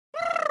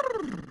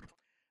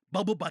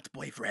Bubble butt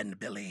boyfriend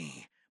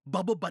Billy.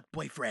 Bubble butt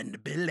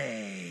boyfriend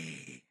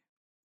Billy.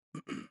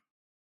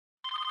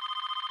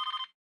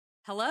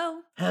 Hello?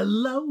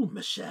 Hello,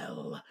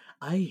 Michelle.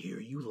 I hear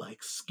you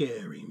like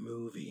scary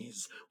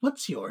movies.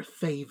 What's your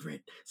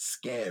favorite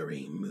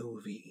scary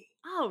movie?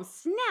 Oh,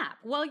 snap.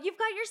 Well, you've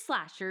got your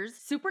slashers,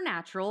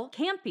 supernatural,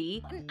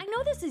 campy. I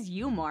know this is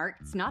you, Mark.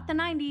 It's not the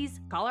 90s.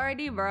 Caller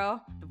ID,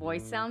 bro. The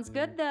voice sounds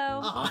good,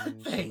 though. Aw,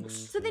 thanks.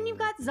 So then you've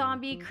got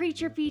zombie,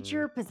 creature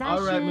feature, possession.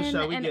 All right,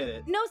 Michelle, we and get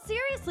it. No,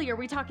 seriously, are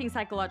we talking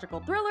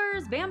psychological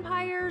thrillers,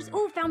 vampires?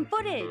 Ooh, found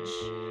footage.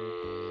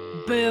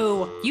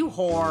 Boo, you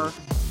whore.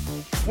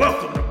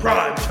 Welcome to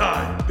prime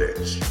time,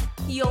 bitch.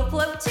 You'll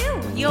float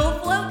too. You'll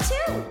float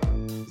too.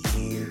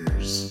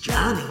 Here's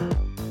Johnny.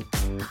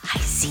 I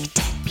see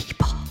dead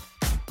people.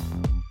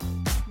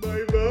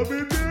 My mom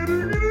and dad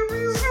are gonna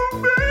be so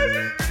mad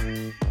at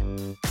me.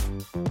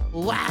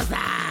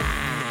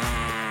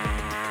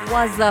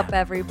 What's up,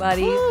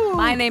 everybody? Woo.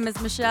 My name is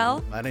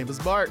Michelle. My name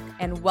is Mark.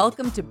 And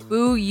welcome to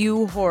Boo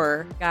You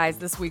Horror. Guys,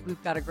 this week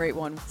we've got a great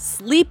one.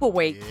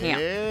 Sleepaway Camp.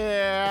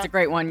 Yeah. It's a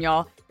great one,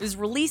 y'all. It was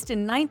released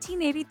in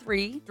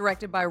 1983,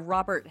 directed by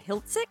Robert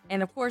Hiltzik,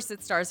 and of course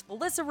it stars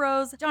Felissa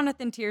Rose,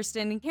 Jonathan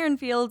Tiersten, Karen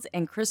Fields,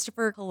 and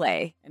Christopher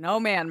Calais. And oh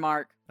man,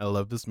 Mark. I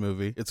love this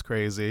movie. It's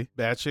crazy.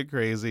 Batshit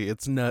crazy.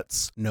 It's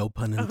nuts. No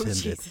pun Oh, intended.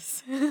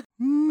 Jesus.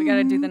 We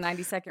gotta do the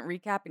 90-second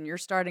recap, and you're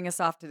starting us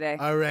off today.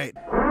 All right.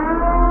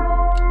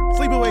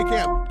 Sleepaway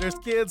Camp. There's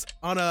kids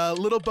on a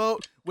little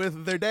boat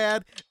with their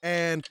dad,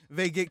 and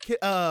they get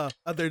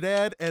their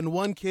dad and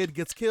one kid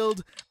gets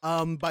killed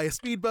by a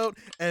speedboat,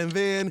 and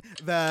then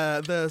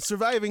the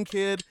surviving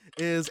kid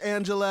is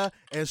Angela,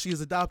 and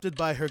she's adopted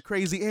by her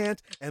crazy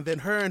aunt, and then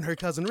her and her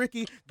cousin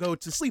Ricky go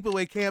to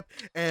Sleepaway Camp,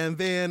 and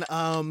then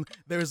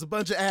there's a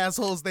bunch of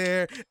assholes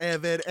there,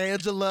 and then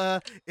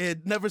Angela,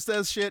 it never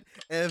says shit,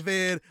 and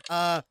then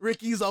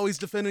Ricky's always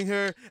defending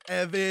her,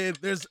 and then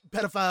there's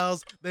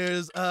pedophiles,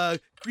 there's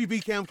creepy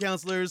camp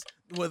counselors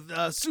with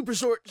super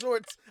short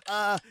shorts,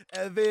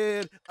 and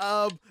then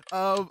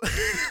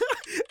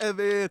and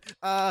then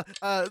oh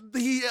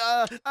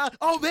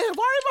man,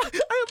 why am I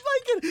am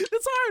blanking?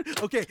 It's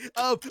hard. Okay.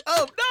 No.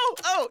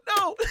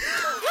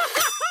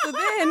 So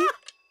then,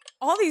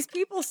 all these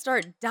people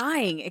start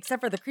dying,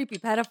 except for the creepy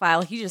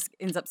pedophile. He just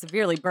ends up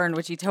severely burned,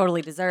 which he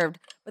totally deserved.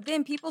 But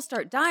then people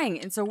start dying,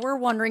 and so we're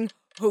wondering,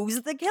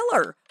 who's the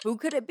killer? Who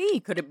could it be?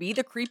 Could it be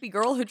the creepy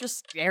girl who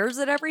just stares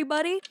at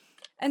everybody?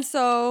 And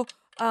so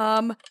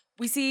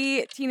we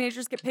see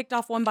teenagers get picked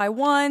off one by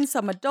one,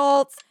 some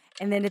adults,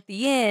 and then at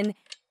the end,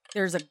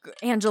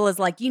 Angela's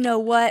like, you know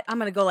what? I'm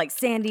gonna go like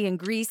Sandy in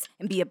Grease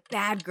and be a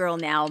bad girl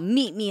now.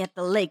 Meet me at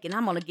the lake, and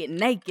I'm gonna get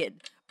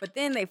naked. But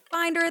then they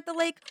find her at the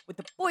lake with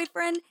a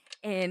boyfriend,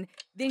 and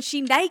then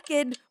she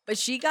naked, but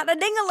she got a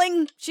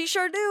ding-a-ling. She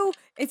sure do.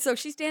 And so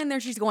she's standing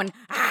there, she's going,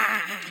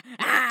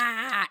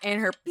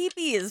 and her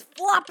pee-pee is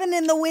flopping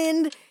in the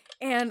wind.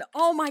 And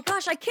oh my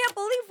gosh, I can't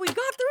believe we got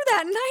through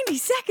that in 90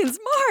 seconds,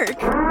 Mark.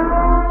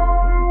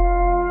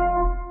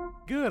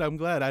 Good. I'm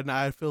glad.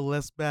 I feel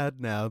less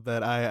bad now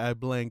that I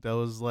blanked. I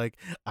was like,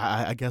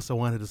 I guess I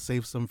wanted to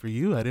save some for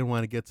you. I didn't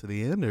want to get to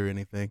the end or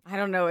anything. I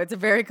don't know. It's a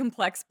very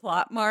complex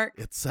plot, Mark.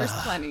 There's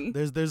plenty.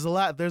 There's a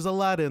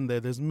lot in there.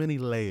 There's many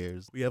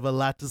layers. We have a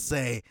lot to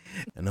say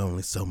and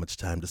only so much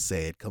time to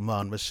say it. Come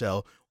on,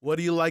 Michelle. What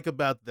do you like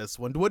about this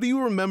one? What do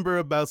you remember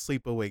about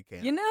Sleepaway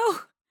Camp? You know,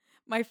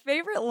 my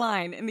favorite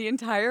line in the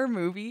entire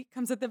movie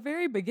comes at the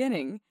very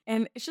beginning,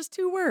 and it's just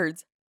two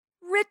words.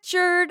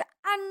 Richard,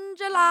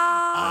 Angela.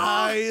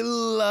 I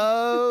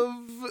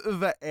love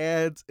the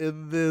aunt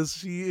in this.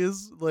 She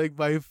is like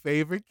my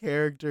favorite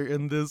character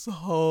in this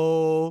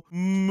whole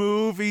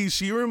movie.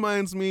 She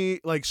reminds me,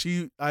 like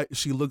she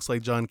looks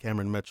like John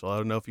Cameron Mitchell. I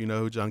don't know if you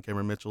know who John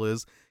Cameron Mitchell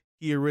is.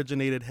 He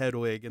originated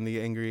Hedwig in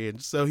The Angry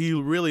Inch, so he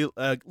really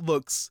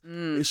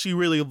she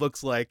really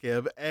looks like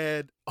him,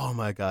 and oh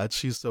my god,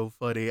 she's so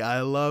funny.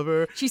 I love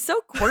her. She's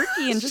so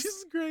quirky and just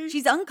she's great.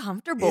 She's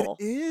uncomfortable.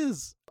 It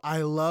is.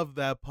 I love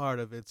that part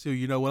of it too.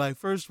 You know, when I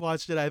first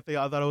watched it, I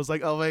thought I was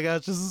like, oh my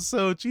gosh, this is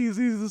so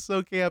cheesy, this is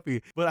so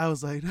campy. But I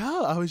was like,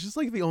 no, I was just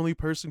like the only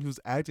person who's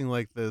acting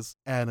like this,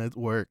 and it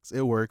works.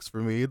 It works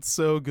for me. It's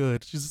so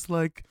good. She's just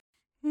like,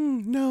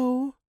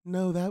 no,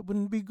 that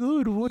wouldn't be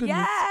good, wouldn't it?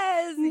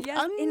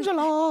 Yes,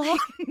 Angela.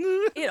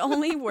 It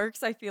only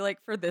works, I feel like,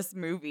 for this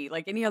movie.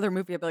 Like any other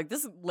movie, I'd be like,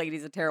 this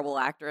lady's a terrible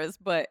actress,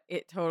 but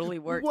it totally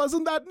works.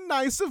 Wasn't that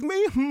nice of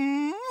me?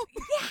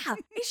 Yeah,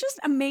 it's just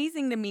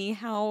amazing to me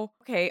how,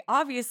 okay,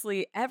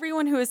 obviously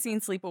everyone who has seen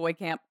Sleepaway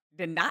Camp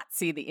did not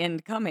see the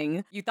end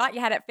coming. You thought you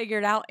had it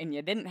figured out and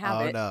you didn't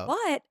have it. No.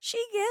 But she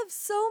gives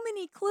so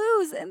many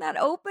clues in that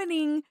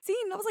opening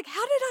scene. I was like,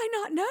 how did I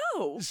not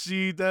know?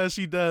 She does.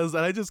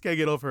 And I just can't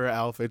get over her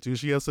outfit too.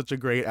 She has such a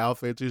great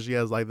outfit too. She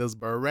has like this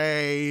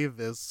beret,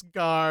 this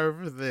scarf,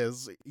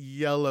 this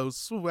yellow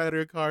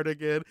sweater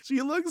cardigan.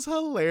 She looks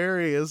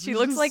hilarious. She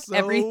looks like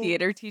every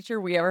theater teacher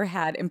we ever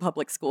had in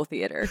public school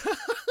theater,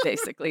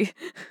 basically.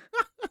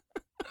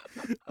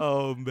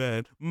 Oh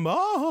man,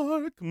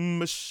 Mark,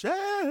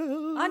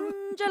 Michelle,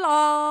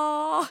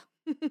 Angela.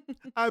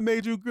 I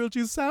made you grilled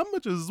cheese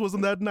sandwiches.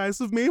 Wasn't that nice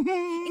of me?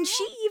 And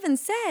she even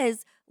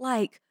says,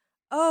 like,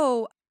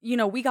 oh,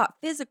 we got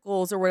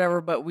physicals or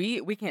whatever, but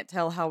we can't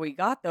tell how we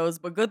got those,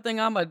 but good thing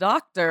I'm a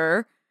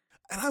doctor.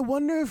 And I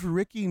wonder if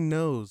Ricky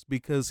knows,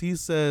 because he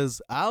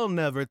says, I'll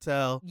never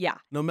tell. Yeah.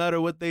 No matter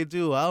what they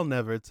do, I'll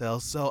never tell.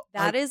 So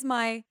That is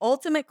my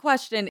ultimate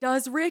question.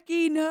 Does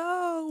Ricky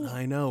know?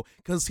 I know,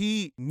 because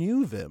he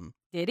knew them.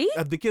 Did he?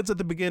 The kids at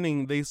the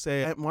beginning, they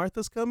say, Aunt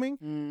Martha's coming?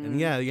 And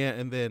yeah.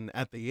 And then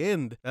at the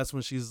end, that's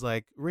when she's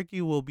like,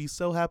 Ricky will be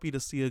so happy to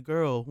see a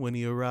girl when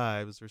he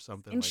arrives or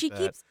something And like she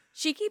that.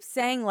 she keeps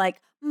saying, like,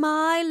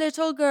 my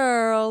little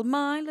girl,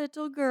 my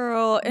little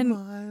girl. And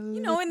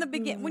in the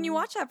beginning, when you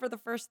watch that for the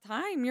first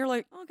time, you're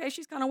like, okay,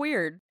 she's kind of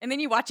weird. And then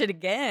you watch it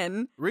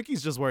again.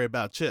 Ricky's just worried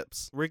about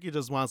chips. Ricky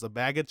just wants a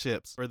bag of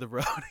chips for the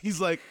road.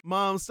 He's like,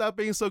 Mom, stop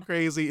being so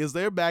crazy. Is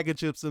there a bag of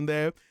chips in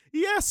there?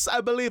 Yes,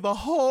 I believe a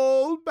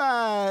whole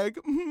bag.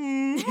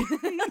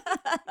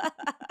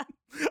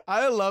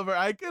 I love her.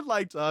 I could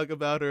talk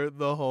about her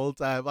the whole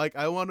time.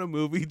 I want a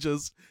movie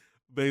just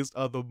based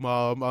on the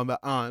mom, on the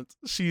aunt.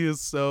 She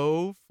is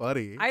so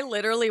funny. I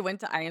literally went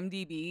to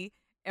IMDb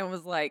and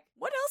was like,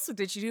 what else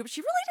did she do? But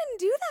she really didn't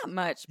do that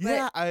much. But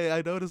Yeah,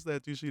 I noticed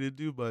that too. She didn't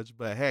do much,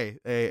 but hey,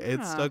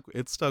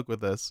 it stuck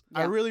with us.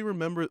 I Yeah. really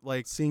remember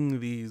seeing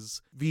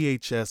these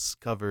VHS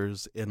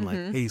covers in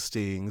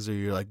Hastings or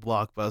your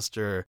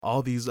Blockbuster,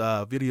 all these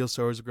video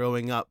stores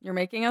growing up. You're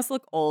making us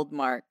look old,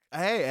 Mark.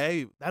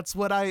 Hey, that's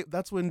what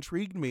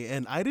intrigued me,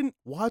 and I didn't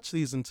watch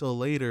these until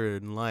later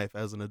in life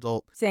as an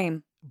adult.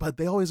 Same. But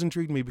they always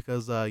intrigued me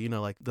because,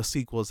 the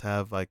sequels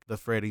have the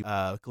Freddy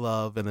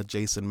glove and a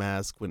Jason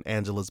mask with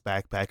Angela's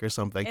backpack or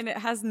something. And it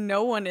has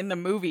no one in the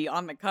movie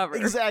on the cover.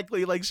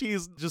 Exactly.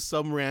 She's just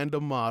some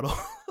random model.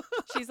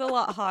 She's a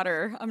lot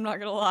hotter. I'm not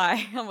going to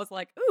lie. I was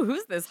like, ooh,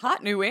 who's this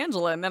hot new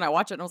Angela? And then I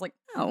watch it and I was like,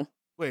 oh,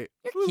 Wait,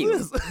 You're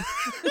who's cute. this?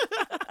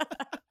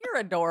 you're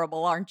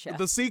adorable, aren't you?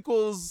 The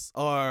sequels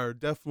are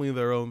definitely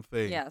their own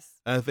thing. Yes.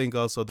 I think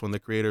also when the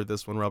creator of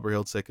this one, Robert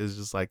Hiltzik, is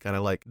just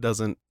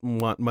doesn't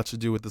want much to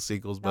do with the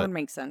sequels, That but would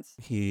make sense.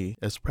 he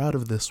is proud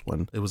of this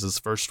one. It was his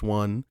first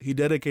one. He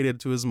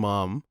dedicated to his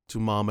mom, to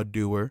Mama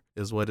Doer,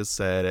 is what is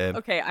said. And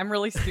Okay, I'm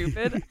really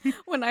stupid.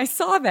 When I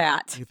saw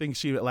that, you think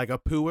she like a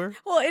pooer?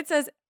 well, it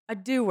says a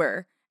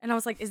doer. And I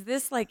was like, is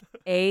this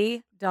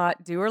a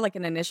dot doer, like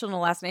an initial and a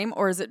last name?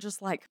 Or is it just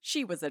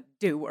she was a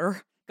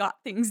doer, got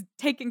things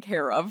taken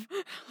care of?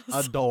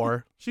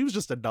 Adore. She was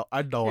just adore.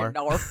 Adore.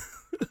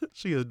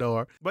 She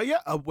adore. But yeah,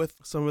 with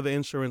some of the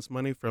insurance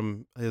money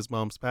from his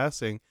mom's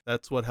passing,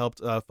 that's what helped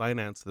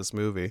finance this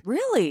movie.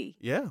 Really?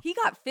 Yeah. He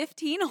got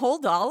 $15 whole?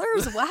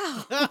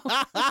 Wow.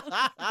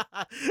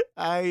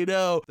 I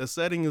know. The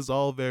setting is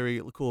all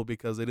very cool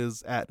because it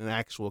is at an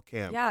actual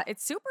camp. Yeah,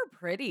 it's super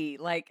pretty.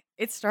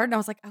 It started and I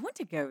was like, I want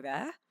to go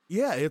there.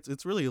 Yeah,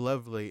 it's really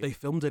lovely. They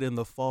filmed it in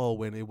the fall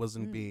when it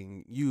wasn't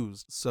being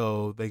used,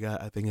 so they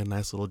got, I think, a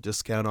nice little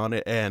discount on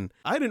it. And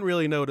I didn't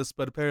really notice,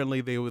 but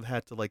apparently they would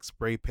have to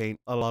spray paint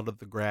a lot of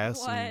the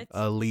grass and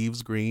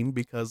leaves green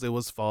because it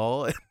was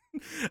fall.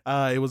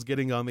 It was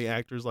getting on the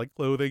actors'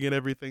 clothing and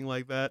everything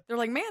like that. They're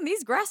like, man,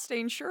 these grass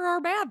stains sure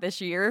are bad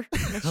this year.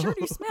 And they sure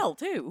do smell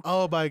too.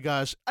 Oh my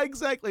gosh.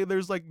 Exactly.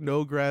 There's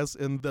no grass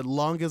in the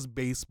longest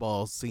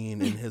baseball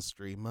scene in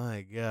history.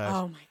 My gosh.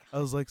 Oh my God. I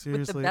was like,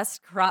 seriously. With the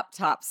best crop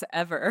tops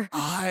ever.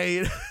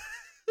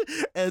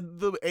 And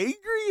the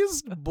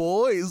angriest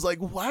boys,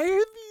 why are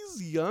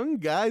these young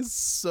guys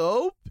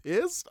so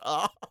pissed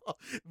off?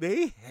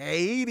 They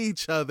hate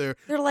each other.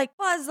 They're like,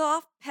 buzz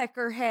off,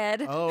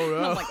 peckerhead. Oh, no.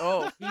 And I'm like,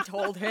 oh, he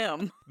told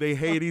him. They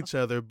hate each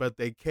other, but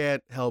they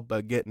can't help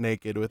but get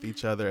naked with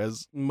each other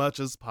as much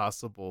as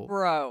possible.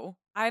 Bro,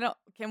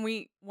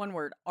 one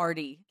word,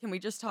 Artie. Can we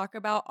just talk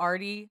about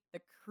Artie,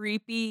 the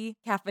creepy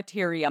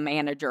cafeteria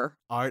manager?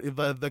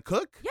 The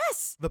cook?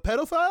 Yes. The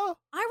pedophile?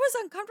 I was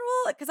uncomfortable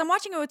because I'm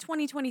watching it with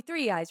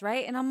 2023 eyes,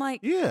 right? And I'm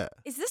like, Yeah.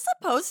 is this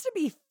supposed to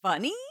be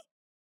funny?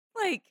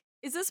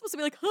 Is this supposed to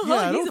be Yeah,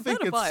 I he's don't a think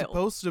it's pedophile?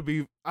 supposed to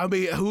be. I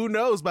mean, who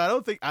knows? But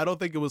I don't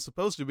think it was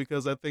supposed to,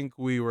 because I think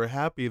we were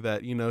happy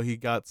that he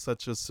got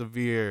such a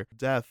severe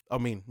death. I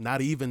mean,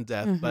 not even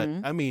death, but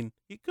I mean,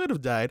 he could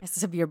have died. A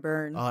severe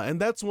burn.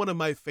 And that's one of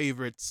my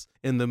favorites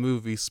in the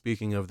movie.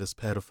 Speaking of this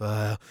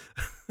pedophile,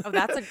 Oh,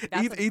 that's a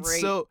it's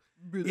great. so.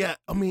 Yeah,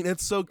 I mean,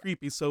 it's so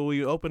creepy. So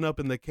we open up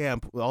in the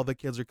camp, all the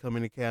kids are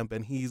coming to camp,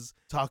 and he's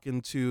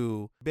talking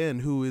to Ben,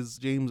 who is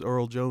James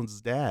Earl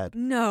Jones' dad.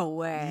 No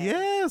way.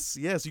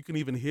 Yes, you can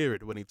even hear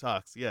it when he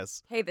talks,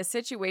 yes. Hey, the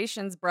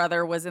Situation's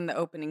brother was in the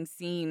opening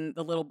scene,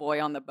 the little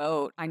boy on the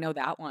boat. I know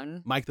that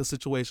one. Mike the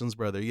Situation's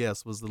brother,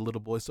 yes, was the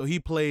little boy. So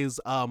he plays,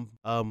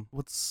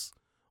 what's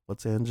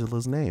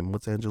Angela's name?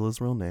 What's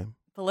Angela's real name?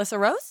 Felissa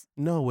Rose?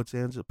 No, what's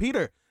Angela?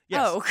 Peter.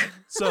 Yes.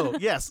 Oh.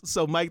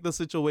 So Mike the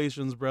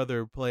Situation's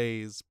brother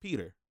plays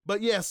Peter.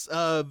 But yes,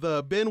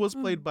 the Ben was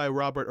played by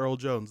Robert Earl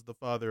Jones, the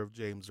father of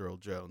James Earl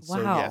Jones. Wow.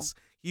 So yes,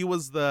 he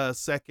was the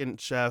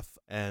second chef,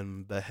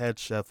 and the head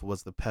chef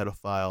was the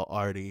pedophile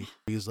Artie.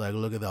 He's like,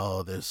 look at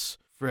all this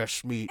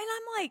fresh meat. And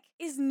I'm like,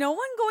 is no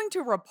one going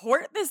to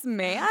report this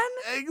man?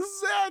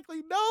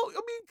 Exactly. No, I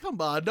mean, come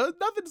on.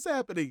 Nothing's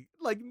happening.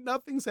 Like,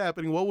 nothing's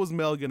happening. What was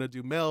Mel gonna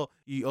do? Mel,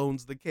 he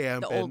owns the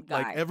camp. The old and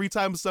like guy. every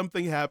time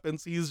something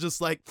happens, he's just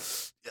like,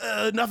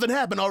 nothing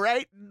happened, all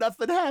right?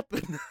 Nothing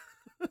happened.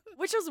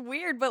 Which is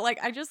weird, but like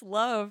I just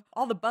love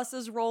all the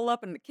buses roll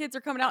up and the kids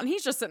are coming out and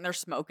he's just sitting there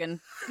smoking.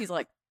 He's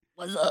like,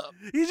 what's up?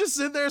 He's just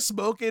sitting there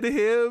smoking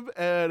him,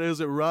 and is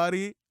it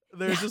Roddy?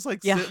 They're just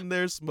like yeah. sitting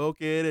there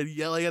smoking and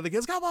yelling at the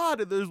kids, come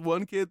on. And there's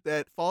one kid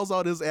that falls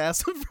on his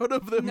ass in front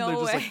of them. No They're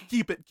just way. like,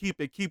 keep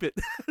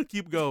it,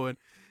 keep going.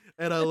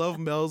 And I love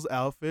Mel's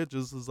outfit,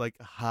 just his like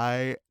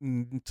high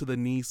to the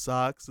knee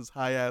socks, his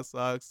high ass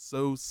socks,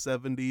 so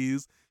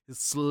 70s, his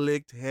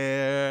slicked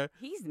hair.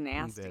 He's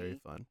nasty. Very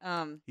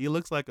fun. He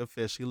looks like a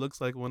fish. He looks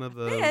like one of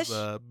fish?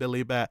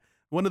 those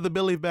one of the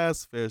Billy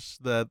Bass fish,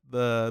 that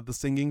the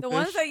singing The fish.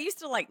 ones that used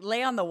to like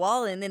lay on the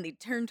wall and then they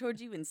turn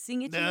towards you and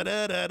sing at you. Da,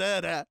 da, da, da,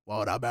 da.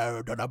 What a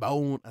bird on a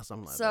bone. Or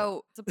something like that.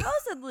 So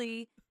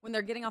supposedly, when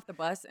they're getting off the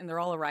bus and they're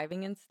all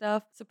arriving and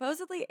stuff,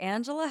 supposedly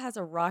Angela has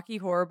a Rocky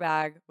Horror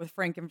bag with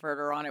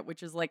Frankenfurter on it,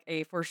 which is like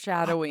a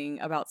foreshadowing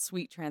about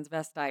sweet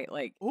transvestite.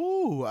 Like,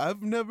 Oh,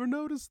 I've never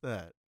noticed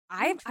that.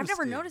 I've never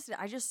Interesting. noticed it.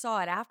 I just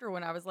saw it after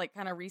when I was like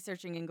kind of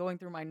researching and going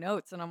through my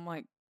notes, and I'm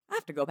like, I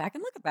have to go back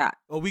and look at that.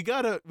 Oh, we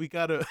gotta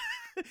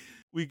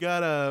we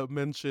gotta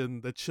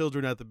mention the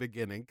children at the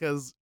beginning,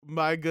 because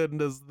my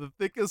goodness, the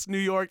thickest New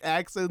York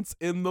accents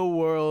in the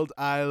world.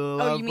 I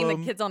love Oh, you mean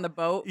them. the kids on the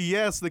boat?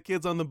 Yes, the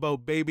kids on the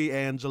boat, baby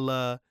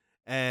Angela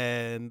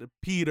and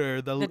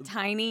Peter. The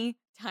tiny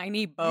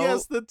boat.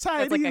 Yes, the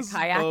tiniest It's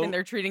like a kayak boat. and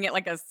they're treating it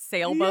like a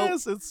sailboat.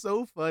 Yes, it's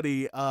so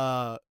funny.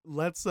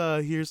 Let's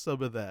hear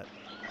some of that.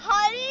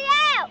 Cut it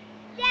out!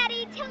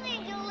 Daddy, tell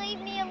Angel to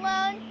leave me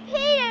alone.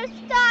 Peter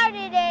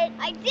started it.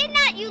 I did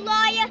not, you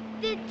liar.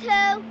 Did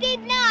too.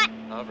 Did not.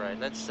 All right,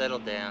 let's settle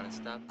down and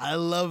stop. I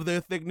love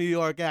their thick New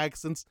York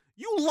accents.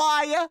 You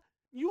liar!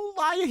 You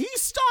liar! He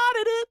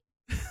started it.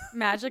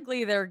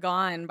 Magically, they're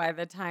gone by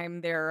the time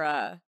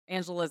they're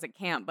Angela's at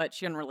camp, but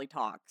she doesn't really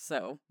talk,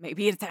 so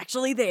maybe it's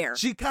actually there.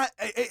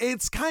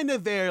 It's kind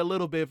of there a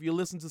little bit if you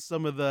listen to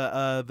some of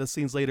the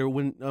scenes later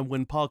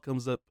when Paul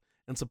comes up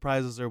and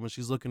surprises her when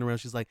she's looking around.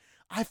 She's like,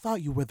 "I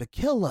thought you were the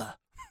killer."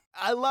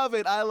 I love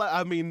it.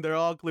 I mean, they're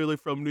all clearly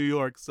from New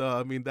York, so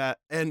I mean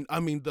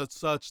the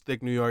such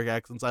thick New York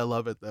accents. I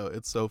love it though.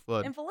 It's so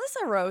fun. And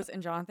Felissa Rose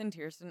and Jonathan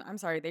Tiersten, I'm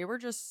sorry, they were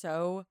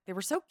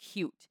so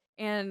cute.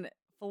 And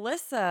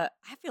Felissa,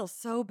 I feel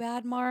so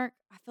bad, Mark.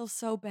 I feel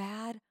so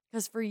bad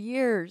because for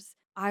years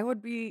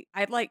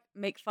I'd like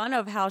make fun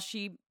of how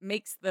she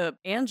makes the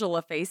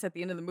Angela face at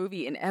the end of the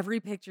movie in every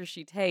picture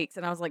she takes.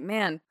 And I was like,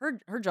 man,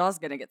 her jaw's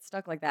going to get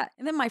stuck like that.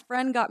 And then my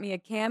friend got me a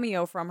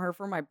cameo from her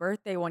for my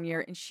birthday one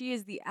year. And she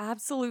is the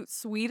absolute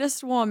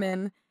sweetest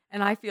woman.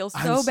 And I feel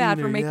so I've bad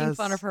seen for her, making yes.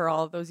 fun of her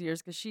all of those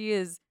years because she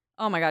is,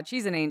 oh my God,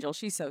 she's an angel.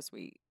 She's so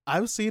sweet.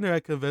 I've seen her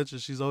at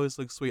conventions. She's always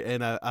looks sweet.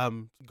 And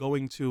I'm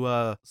going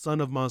to Son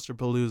of Monster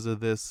Palooza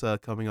this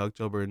coming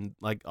October. And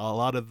like a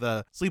lot of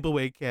the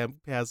Sleepaway Camp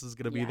cast is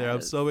going to be there. I'm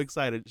Yes. so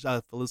excited.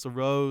 Felissa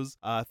Rose,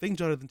 I think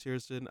Jonathan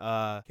Tiersten,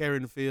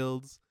 Karen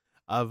Fields.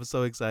 I'm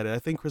so excited. I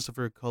think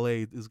Christopher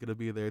Collet is going to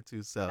be there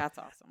too. So That's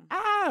awesome.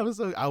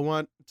 I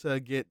want to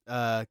get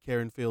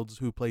Karen Fields,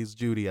 who plays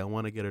Judy. I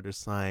want to get her to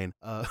sign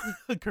a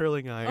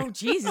curling iron. Oh,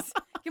 Jesus.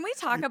 Can we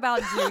talk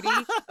about Judy?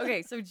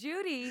 Okay, so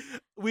Judy,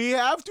 We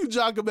have to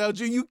talk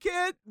about you. You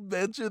can't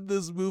mention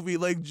this movie.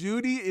 Like,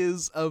 Judy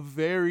is a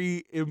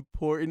very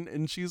important,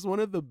 and she's one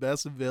of the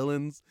best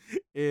villains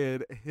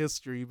in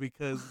history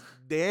because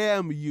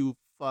damn, you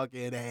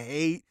fucking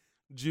hate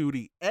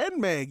Judy. And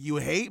Meg, you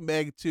hate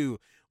Meg too.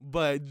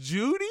 But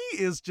Judy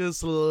is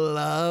just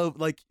love.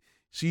 Like,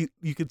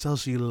 you can tell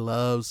she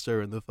loves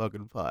stirring the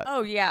fucking pot.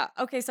 oh yeah.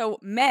 Okay, so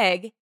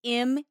Meg,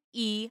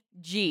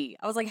 M-E-G.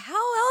 I was like, how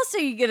else are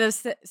you going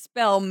to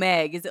spell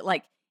Meg? Is it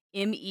like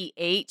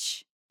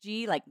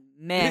M-E-H-G? Like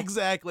Meg.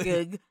 Exactly.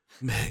 Gug.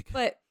 Meg.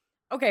 But,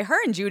 okay,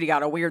 her and Judy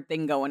got a weird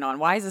thing going on.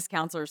 Why is this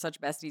counselor such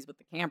besties with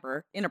the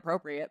camper?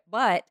 Inappropriate.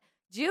 But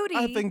Judy.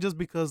 I think just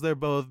because they're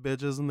both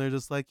bitches and they're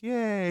just like,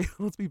 yay,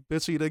 let's be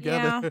bitchy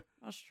together. Yeah,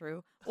 that's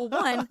true. Well,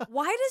 one,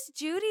 why does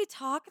Judy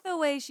talk the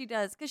way she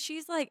does? Because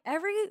she's like,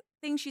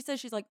 everything she says,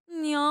 she's like,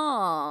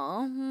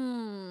 yeah,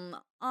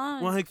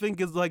 Well, I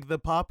think it's like the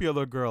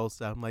popular girl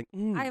sound. Like,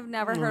 I have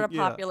never heard a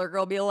yeah. popular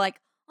girl be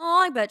like, oh,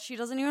 I bet she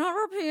doesn't even have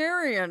her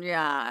period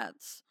yet.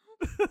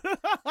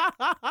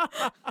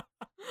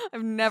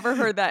 I've never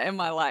heard that in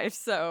my life.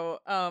 So,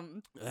 I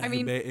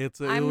mean, it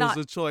I'm was not-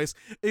 a choice.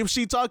 If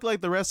she talked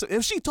like the rest of,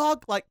 if she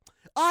talked like,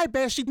 I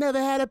bet she never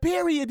had a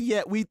period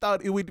yet, we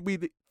thought it would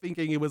be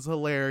thinking it was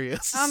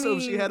hilarious. I So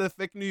if she mean- had a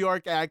thick New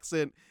York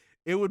accent,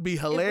 it would be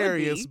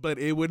hilarious, but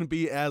it wouldn't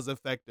be as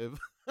effective.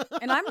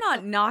 and I'm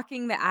not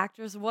knocking the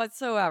actress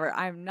whatsoever.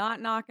 I'm not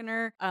knocking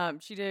her.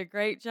 She did a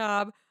great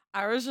job.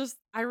 I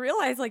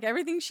realized like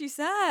everything she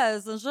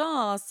says is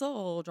just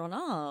so drawn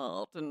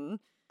out. And,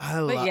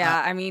 but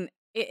yeah, I mean,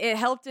 it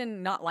helped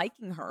in not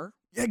liking her.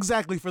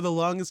 Exactly. For the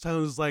longest time,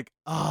 it was like,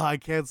 oh, I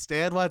can't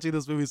stand watching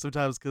this movie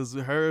sometimes because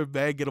her and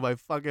Meg get on my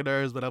fucking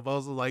nerves. But I'm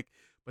also like,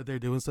 but they're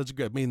doing such a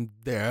good. I mean,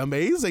 they're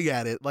amazing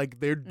at it. Like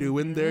they're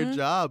doing their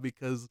job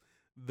because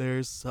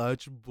they're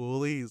such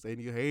bullies, and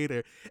you hate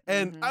her.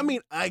 And I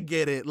mean, I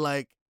get it.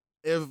 Like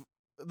if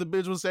the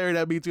bitch was staring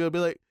at me too, I'd be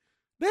like,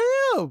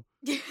 damn.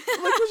 Like,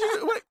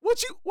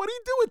 what are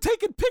you doing?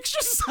 Taking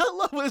pictures? I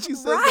love when she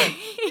says that. What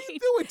are you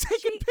doing?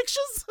 Taking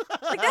pictures?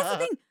 Like that's the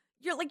thing.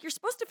 You're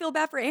supposed to feel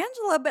bad for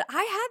Angela, but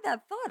I had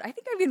that thought. I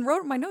think I even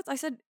wrote in my notes. I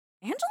said,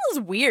 Angela's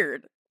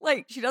weird.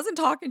 Like she doesn't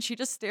talk and she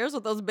just stares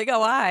with those big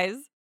old eyes.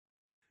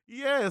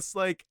 Yes,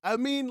 like I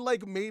mean,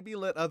 like maybe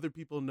let other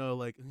people know,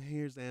 like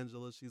here's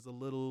Angela, she's a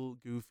little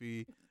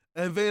goofy,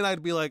 and then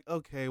I'd be like,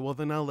 okay, well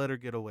then I'll let her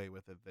get away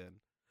with it then,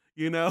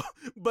 you know.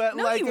 But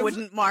no, like, you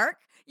wouldn't, Mark.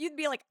 You'd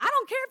be like, I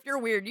don't care if you're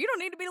weird. You don't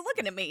need to be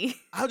looking at me.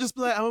 I'll just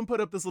be like, I'm gonna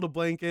put up this little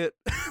blanket,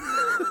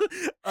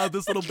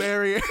 this little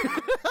barrier.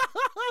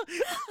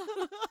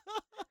 I'm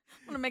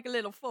gonna make a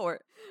little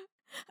fort.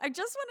 I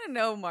just want to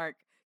know, Mark.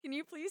 Can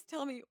you please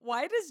tell me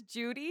why does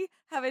Judy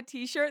have a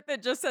T-shirt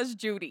that just says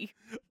Judy?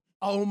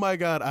 Oh my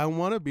God, I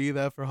want to be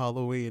that for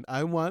Halloween.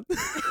 I want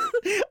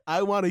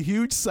a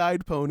huge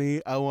side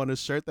pony. I want a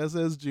shirt that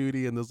says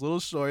Judy and those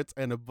little shorts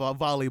and a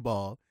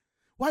volleyball.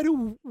 Why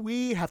do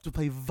we have to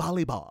play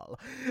volleyball?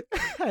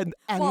 And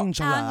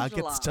Angela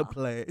gets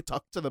to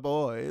talk to the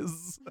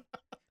boys.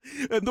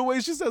 And the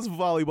way she says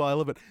volleyball, I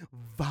love it.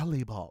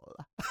 Volleyball.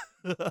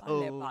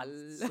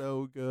 Volleyball.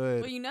 So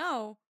good. Well, you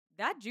know,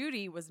 that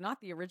Judy was not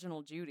the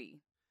original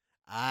Judy.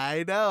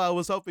 I know. I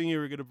was hoping you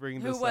were going to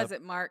bring this up. Who was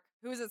it, Mark?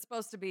 Who was it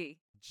supposed to be?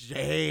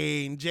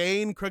 Jane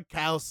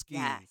Krakowski.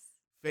 Yes.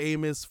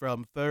 Famous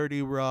from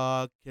 30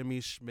 Rock,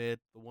 Kimmy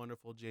Schmidt, the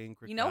wonderful Jane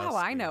Krakowski. You know how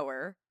I know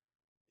her?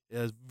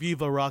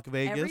 Viva Rock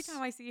Vegas. Every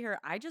time I see her,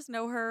 I just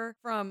know her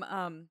from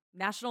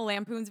National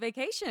Lampoon's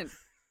Vacation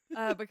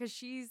because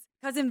she's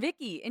Cousin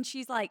Vicky, and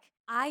she's like,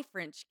 I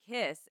French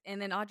kiss.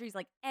 And then Audrey's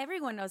like,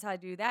 everyone knows how to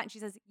do that. And she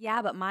says,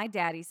 yeah, but my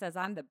daddy says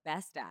I'm the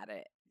best at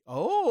it.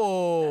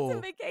 Oh. That's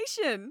in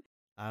Vacation.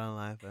 I don't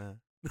like that.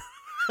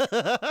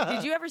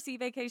 Did you ever see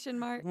Vacation,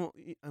 Mark? Well,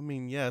 I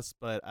mean, yes,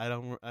 but I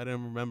didn't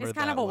remember. It's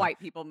kind of a white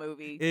people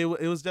movie. It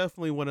was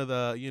definitely one of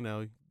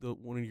the,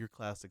 one of your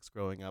classics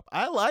growing up.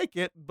 I like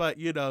it, but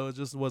it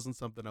just wasn't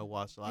something I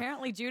watched a lot.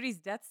 Apparently, Judy's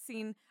death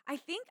scene. I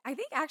think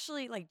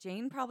actually, like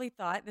Jane probably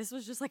thought this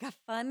was just like a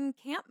fun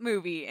camp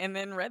movie, and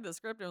then read the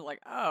script and was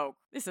like, "Oh,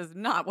 this is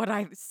not what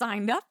I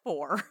signed up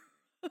for."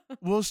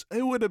 Well,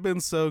 it would have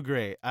been so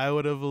great. I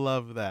would have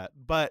loved that.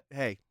 But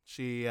hey,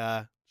 she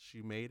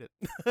made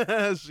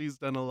it. She's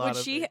done a lot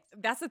of things.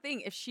 That's the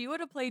thing. If she would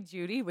have played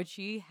Judy, would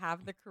she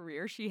have the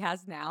career she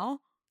has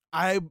now?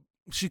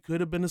 She could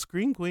have been a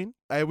screen queen.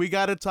 We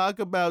got to talk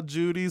about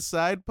Judy's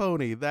side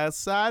pony. That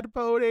side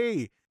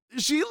pony.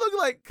 She looked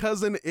like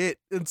Cousin It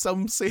in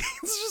some scenes.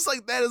 Just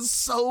like, that is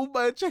so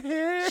much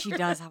hair. She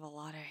does have a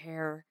lot of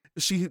hair.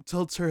 She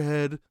tilts her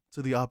head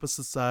to the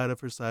opposite side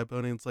of her side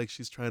pony. It's like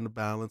she's trying to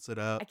balance it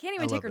out. I can't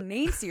even take her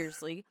name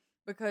seriously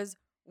because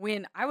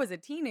when I was a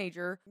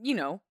teenager,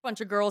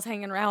 bunch of girls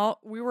hanging around,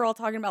 we were all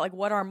talking about like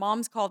what our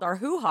moms called our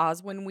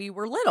hoo-has when we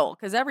were little,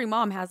 because every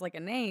mom has like a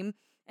name,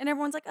 and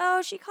everyone's like,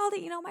 oh, she called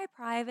it, my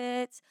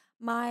privates,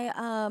 my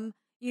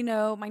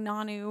my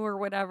nanu or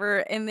whatever.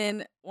 And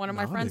then one of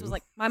my friends was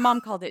like, my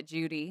mom called it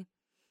Judy.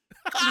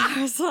 I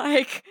was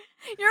like,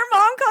 your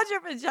mom called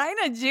your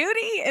vagina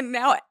Judy? And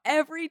now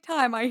every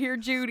time I hear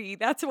Judy,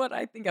 that's what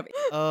I think of.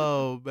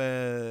 Oh,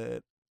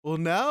 man. Well,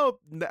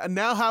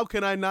 now how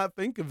can I not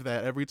think of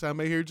that every time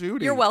I hear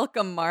Judy? You're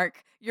welcome,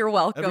 Mark. You're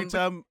welcome. Every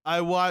time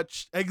I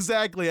watch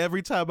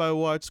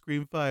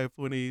Scream 5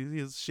 when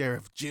he's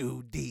Sheriff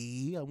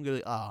Judy, I'm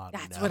going to,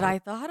 That's what I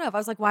thought of. I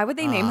was like, why would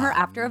they name her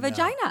after a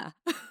vagina?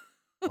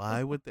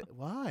 Why would they?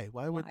 Why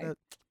would that?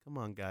 Come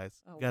on, guys.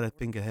 You got to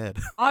think ahead.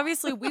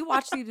 Obviously, we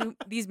watched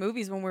these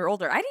movies when we were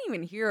older. I didn't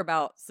even hear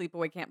about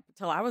Sleepaway Camp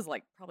until I was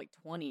like probably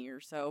 20 or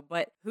so.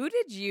 But who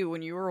did you,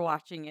 when you were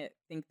watching it,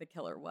 think the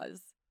killer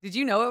was? Did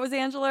you know it was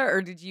Angela,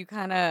 or did you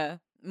kind of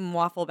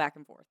waffle back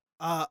and forth?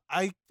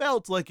 I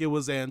felt like it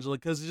was Angela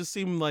because it just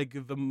seemed like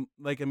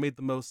it made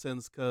the most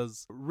sense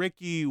because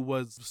Ricky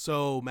was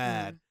so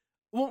mad.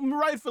 Well,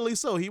 rightfully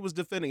so. He was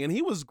defending, and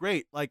he was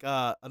great. Like,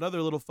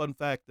 another little fun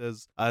fact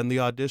is, in the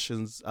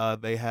auditions,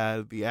 they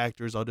had the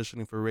actors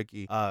auditioning for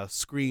Ricky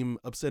scream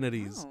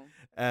obscenities. Oh.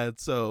 And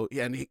so,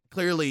 and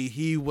clearly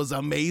he was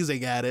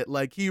amazing at it.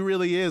 Like, he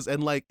really is.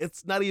 And, like,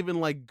 it's not even,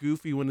 like,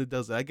 goofy when it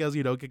does it. I guess,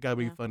 it gotta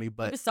be funny,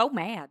 but... He was so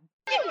mad.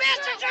 You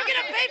bastards are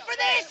gonna pay for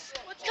this!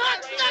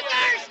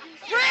 Cocksuckers!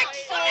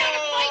 Pricks! I'm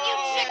gonna fight you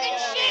chicken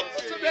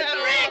shits!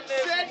 Pricks!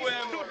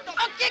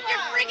 I'll kick your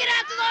freaking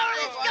asses over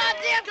this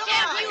goddamn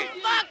camp, you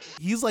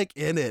fucks! He's like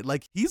in it,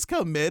 like he's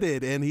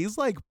committed, and he's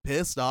like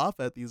pissed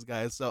off at these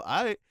guys. So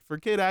for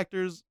kid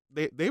actors,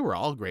 they were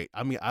all great.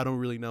 I mean, I don't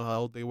really know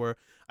how old they were.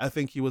 I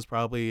think he was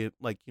probably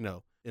like,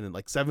 in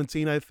like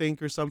 17, I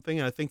think, or something.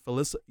 And I think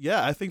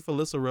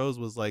Felissa Rose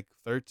was like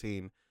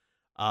 13.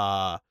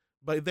 But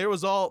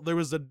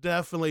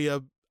definitely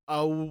a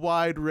a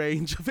wide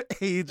range of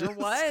ages. There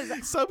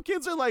was. Some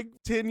kids are like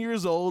 10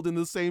 years old in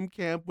the same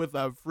camp with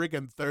a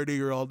freaking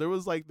 30-year-old. There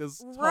was like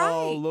this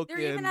tall looking.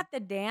 They're even at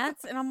the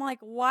dance, and I'm like,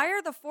 why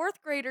are the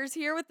fourth graders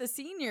here with the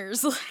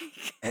seniors?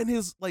 Like, and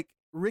his like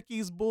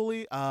Ricky's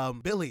bully,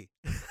 Billy.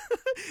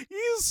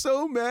 He's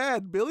so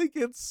mad. Billy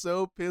gets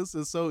so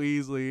pissed so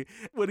easily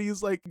when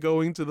he's like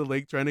going to the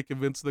lake trying to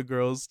convince the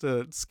girls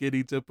to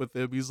skinny dip with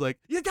him. He's like,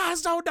 you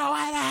guys don't know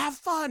how to have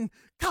fun.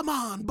 Come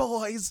on,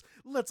 boys.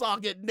 Let's all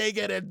get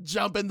naked and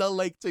jump in the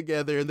lake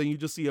together. And then you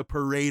just see a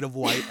parade of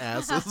white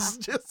asses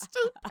just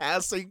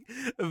passing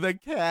the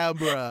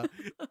camera.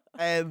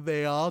 And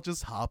they all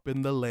just hop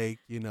in the lake,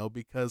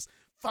 because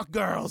fuck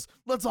girls.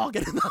 Let's all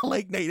get in the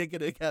lake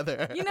naked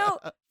together.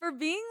 For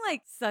being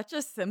like such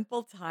a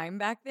simple time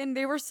back then,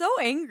 they were so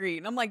angry.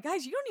 And I'm like,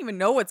 guys, you don't even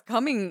know what's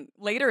coming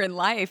later in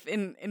life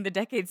in the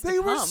decades to come. They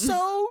were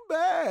so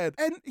mad.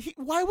 And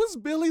why was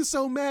Billy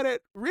so mad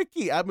at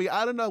Ricky? I mean,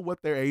 I don't know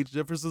what their age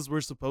differences were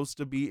supposed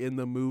to be in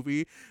the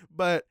movie,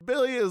 but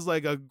Billy is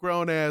like a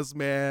grown-ass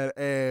man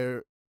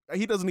and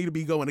he doesn't need to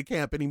be going to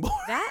camp anymore.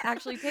 That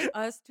actually takes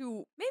us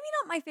to maybe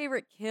not my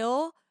favorite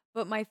kill,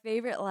 but my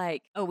favorite,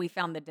 we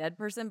found the dead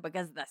person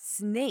because the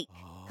snake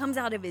comes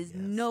out of his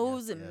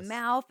nose and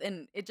mouth,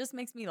 and it just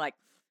makes me like,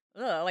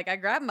 ugh. Like, I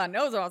grabbed my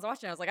nose when I was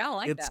watching. I was like, I don't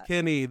like that. It's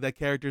Kenny. The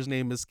character's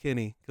name is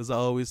Kenny because I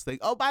always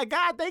think, oh my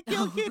God, they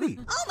killed Kenny.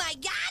 Oh my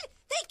God,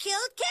 they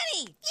killed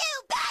Kenny!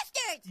 You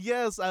bastards!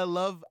 Yes, I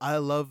love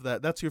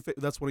that. That's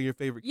that's one of your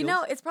favorite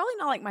kills? It's probably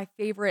not like my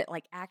favorite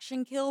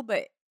action kill,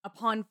 but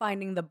upon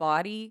finding the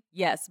body,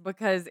 yes,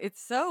 because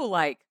it's so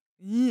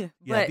yeah,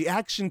 but the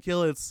action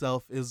kill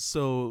itself is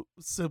so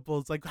simple.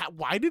 It's like,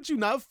 why did you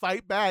not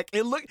fight back?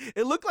 It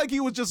looked like he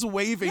was just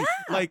waving.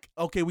 Yeah. Like,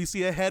 okay, we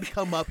see a head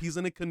come up. He's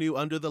in a canoe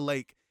under the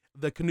lake.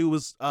 The canoe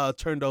was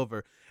turned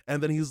over.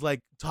 And then he's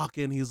like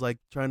talking. He's like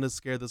trying to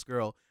scare this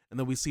girl. And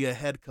then we see a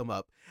head come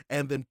up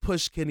and then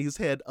push Kenny's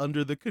head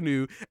under the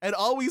canoe. And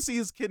all we see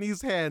is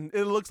Kenny's hand.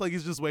 It looks like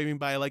he's just waving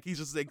by. Like he's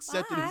just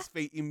accepting his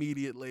fate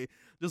immediately.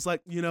 Just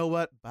like, you know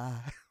what?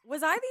 Bye.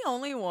 Was I the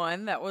only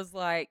one that was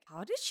like,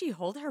 how did she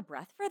hold her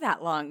breath for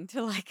that long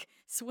to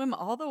swim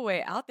all the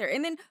way out there?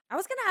 And then I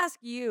was going to ask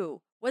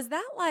you, was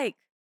that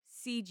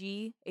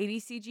CG,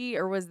 80 CG,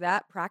 or was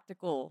that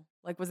practical?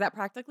 Was that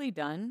practically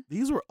done?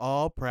 These were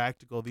all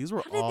practical.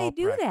 How did they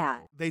do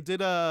that? They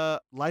did a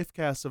life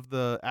cast of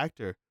the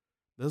actor.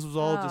 This was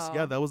all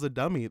that was a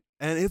dummy.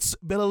 But it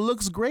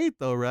looks great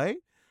though, right?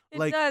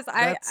 It does.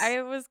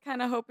 I was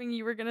kind of hoping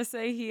you were going to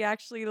say he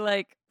actually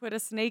put a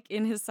snake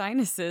in his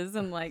sinuses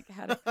and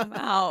had it come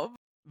out.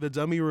 The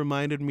dummy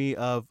reminded me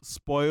of,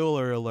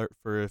 spoiler alert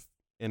for if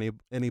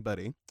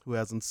anybody who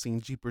hasn't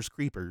seen Jeepers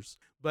Creepers,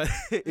 but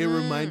it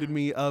reminded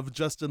me of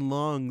Justin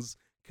Long's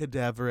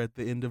cadaver at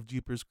the end of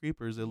Jeepers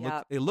Creepers.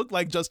 It looked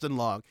like Justin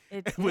Long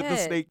with the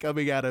snake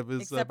coming out of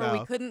his Except mouth. For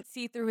we couldn't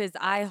see through his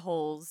eye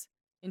holes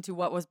into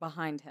what was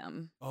behind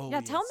him. Oh, yeah,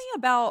 tell me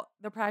about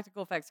the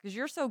practical effects because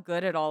you're so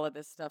good at all of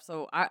this stuff.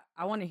 So I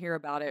want to hear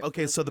about it.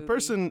 Okay, so the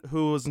person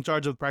who was in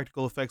charge of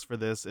practical effects for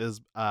this is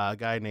a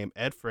guy named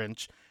Ed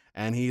French,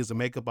 and he is a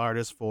makeup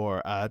artist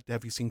for.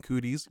 Have you seen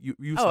Cooties?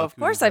 You saw of Cooties,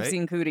 course right? I've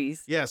seen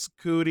Cooties. Yes,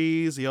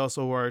 Cooties. He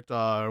also worked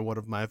on one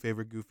of my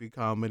favorite goofy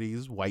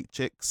comedies, White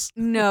Chicks.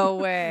 No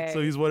way.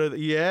 So he's one of the,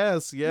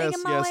 yes, Ed.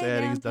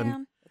 He's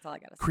done That's all I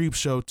gotta say.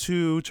 Creepshow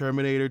 2,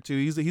 Terminator 2.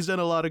 He's done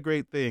a lot of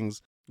great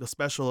things. The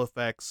special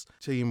effects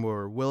team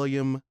were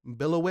William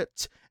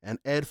Billowit and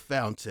Ed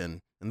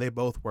Fountain, and they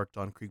both worked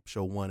on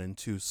Creepshow 1 and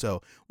 2.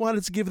 So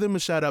wanted to give them a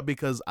shout out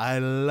because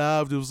it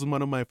was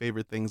one of my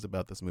favorite things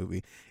about this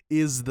movie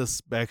is the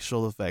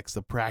special effects,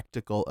 the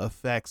practical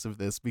effects of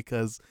this,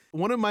 because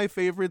one of my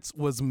favorites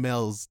was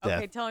Mel's death.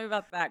 Okay, tell me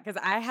about that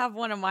because I have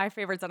one of my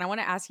favorites and I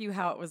want to ask you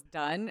how it was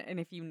done and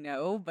if you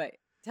know, but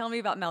tell me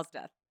about Mel's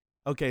death.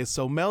 Okay,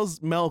 so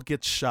Mel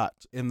gets shot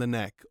in the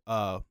neck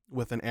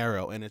with an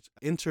arrow, and it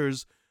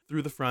enters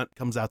through the front,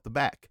 comes out the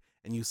back,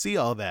 and you see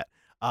all that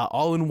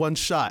all in one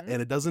shot,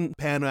 and it doesn't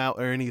pan out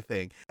or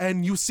anything.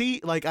 And you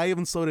see, I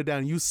even slowed it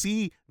down, you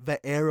see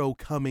the arrow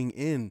coming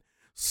in.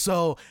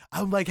 So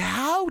I'm like,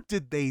 how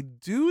did they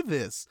do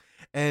this?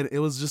 And it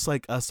was just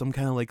some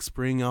kind of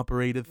spring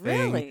operated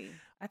thing. Really?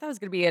 I thought it was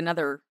going to be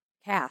another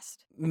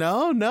cast.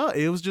 No,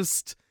 it was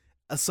just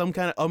some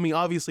kind of,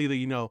 obviously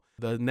the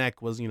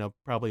neck was,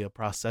 probably a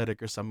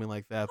prosthetic or something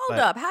like that. Hold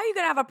up. How are you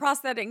going to have a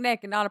prosthetic neck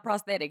and not a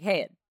prosthetic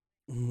head?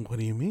 What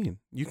do you mean?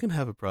 You can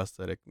have a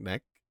prosthetic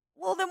neck.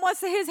 Well, then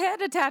what's his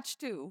head attached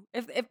to?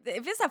 If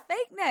it's a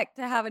fake neck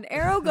to have an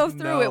arrow go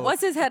through it,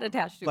 what's his head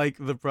attached to?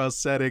 The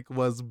prosthetic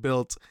was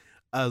built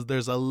as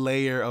there's a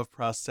layer of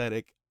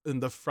prosthetic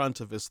in the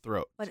front of his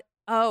throat.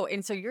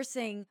 And so you're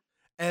saying...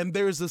 And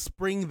there's a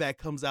spring that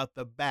comes out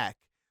the back.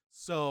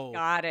 So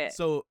got it.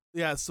 So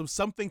yeah, so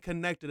something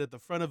connected at the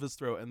front of his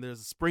throat, and there's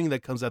a spring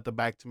that comes out the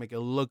back to make it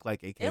look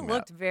like it came out. It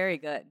looked very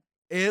good.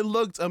 It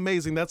looked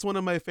amazing. That's one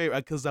of my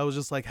favorite because I was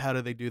just like, how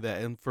do they do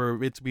that? And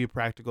for it to be a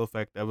practical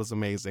effect, that was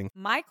amazing.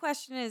 My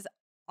question is,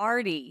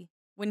 Artie,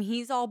 when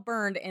he's all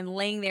burned and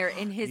laying there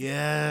in his,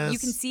 yes. You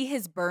can see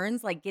his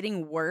burns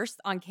getting worse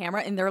on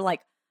camera, and they're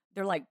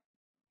they're like,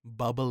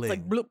 Bubbling.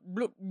 it's like bloop,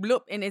 bloop,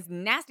 bloop, and it's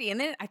nasty.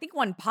 And then I think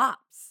one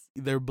pops.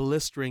 They're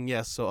blistering,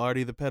 yes. So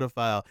Artie the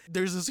pedophile.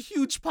 There's this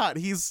huge pot.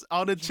 He's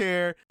on a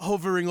chair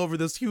hovering over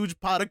this huge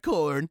pot of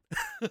corn.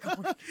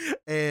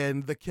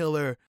 And the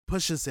killer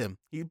pushes him.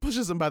 He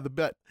pushes him by the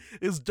butt.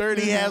 His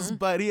dirty ass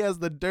butt. He has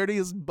the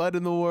dirtiest butt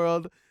in the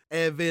world.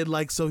 And then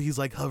so he's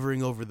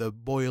hovering over the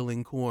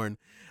boiling corn.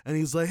 And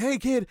he's like, hey,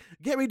 kid,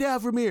 get me down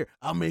from here.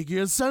 I'll make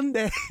you a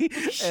sundae.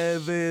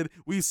 And then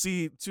we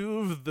see two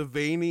of the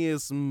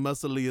veiniest,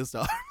 muscliest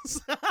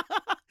arms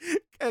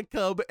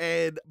come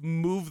and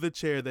move the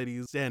chair that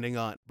he's standing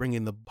on,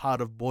 bringing the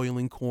pot of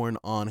boiling corn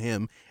on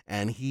him.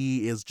 And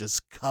he is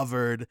just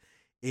covered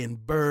in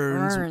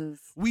burns.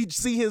 We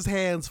see his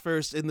hands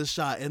first in the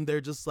shot, and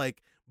they're just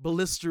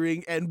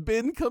blistering, and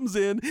Ben comes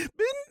in.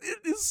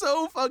 Ben is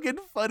so fucking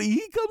funny.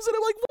 He comes in,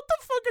 I'm like, what the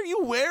fuck are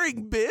you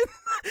wearing, Ben?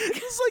 He's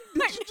like,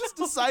 did you just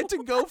decide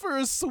to go for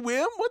a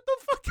swim? What the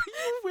fuck are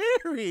you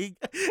wearing?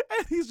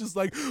 And he's just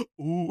like,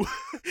 ooh.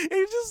 And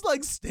he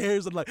just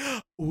stares and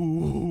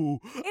ooh.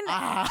 And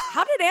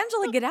how did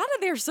Angela get out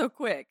of there so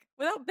quick?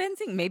 Without Ben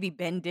seeing, maybe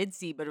Ben did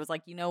see, but it was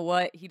like, you know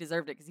what? He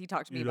deserved it because he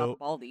talked to me about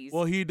the baldies.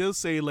 Well, he does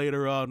say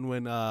later on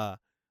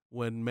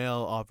when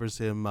Mel offers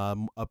him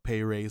a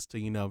pay raise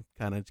to,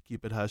 kind of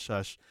keep it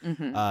hush-hush,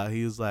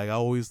 he's like, I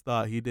always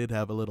thought he did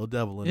have a little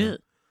devil in him.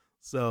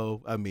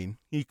 So, I mean,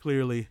 he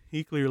clearly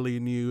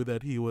knew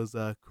that he was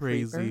a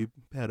crazy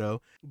pedo.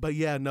 But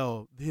yeah,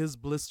 no, his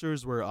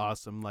blisters were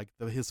awesome.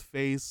 His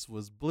face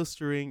was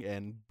blistering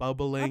and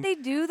bubbling. How'd they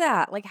do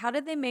that? How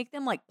did they make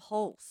them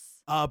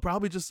pulse?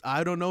 Probably just,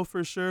 I don't know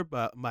for sure,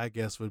 but my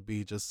guess would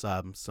be just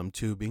some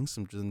tubing.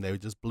 They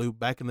just blew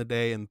back in the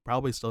day, and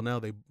probably still now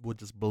they would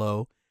just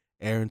blow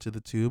air into the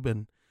tube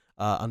and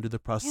under the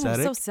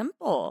prosthetic. It's so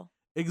simple.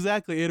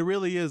 Exactly. It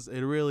really is.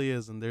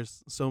 And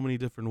there's so many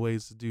different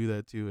ways to do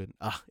that too.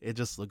 And it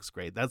just looks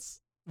great.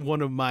 That's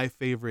one of my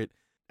favorite,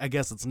 I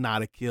guess it's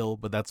not a kill,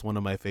 but that's one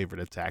of my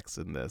favorite attacks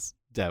in this.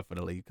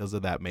 Definitely because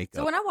of that makeup.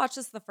 So when I watched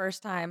this the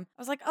first time,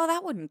 I was like, oh,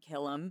 that wouldn't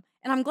kill him.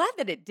 And I'm glad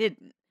that it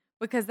didn't.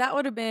 Because that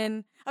would have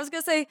been, I was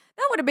going to say,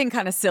 that would have been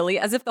kind of silly,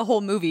 as if the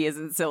whole movie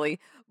isn't silly.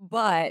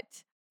 But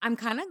I'm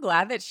kind of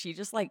glad that she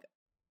just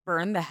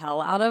burned the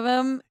hell out of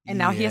him. And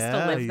now he has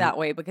to live that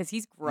way because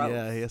he's gross.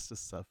 Yeah, he has to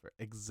suffer.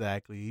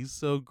 Exactly. He's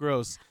so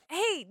gross.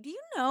 Hey, do you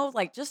know,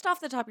 just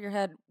off the top of your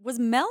head, was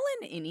Mel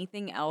in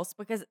anything else?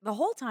 Because the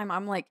whole time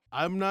I'm like,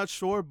 I'm not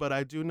sure, but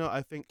I do know,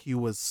 I think he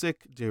was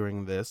sick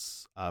during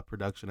this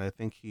production. I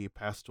think he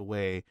passed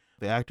away.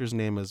 The actor's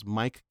name is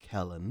Mike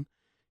Kellen.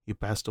 He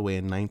passed away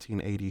in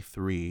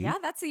 1983. Yeah,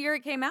 that's the year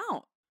it came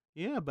out.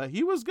 Yeah, but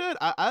he was good.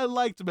 I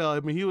liked Mel. I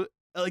mean, he was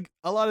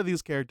a lot of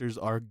these characters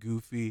are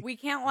goofy. We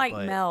can't like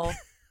Mel.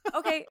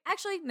 Okay,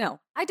 actually, no.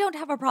 I don't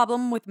have a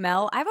problem with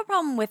Mel. I have a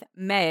problem with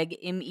Meg,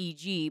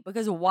 M-E-G,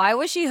 because why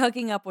was she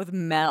hooking up with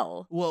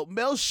Mel? Well,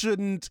 Mel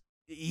shouldn't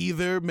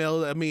either.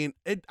 Mel, I mean,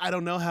 I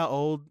don't know how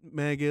old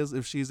Meg is.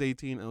 If she's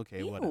 18,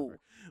 okay, whatever.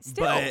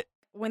 Still, but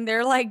when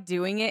they're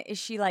doing it, is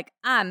she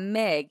I'm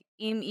Meg,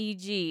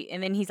 M-E-G,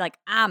 and then he's like,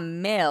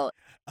 I'm Mel.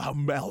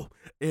 I'm Mel,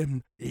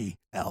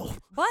 M-E-L.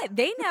 But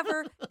they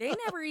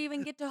never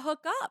even get to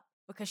hook up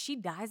because she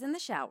dies in the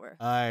shower.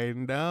 I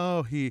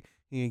know. He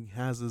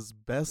has his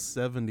best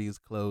 70s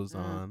clothes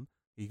on.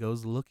 He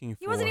goes looking for her.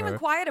 He wasn't even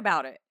quiet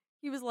about it.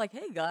 He was like,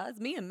 hey guys,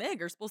 me and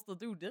Meg are supposed to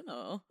do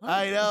dinner.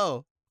 I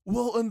know.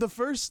 Well, in the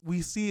first,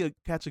 we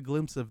catch a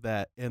glimpse of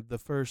that in the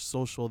first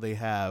social they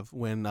have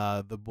when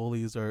the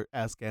bullies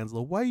ask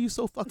Angela, why are you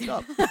so fucked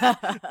up?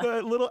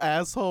 The little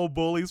asshole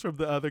bullies from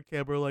the other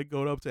camp are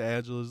going up to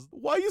Angela's,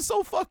 why are you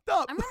so fucked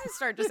up? I'm going to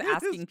start just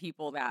asking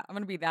people that. I'm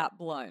going to be that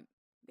blunt.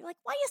 Be like,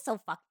 why are you so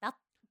fucked up?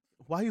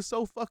 Why are you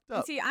so fucked up?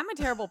 And see, I'm a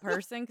terrible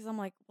person because I'm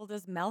like, well,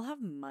 does Mel have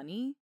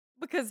money?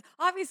 Because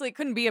obviously it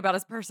couldn't be about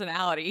his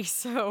personality.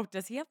 So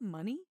does he have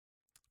money?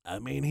 I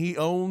mean, he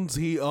owns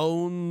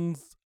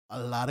a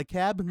lot of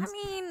cabins. I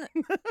mean,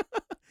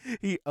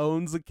 he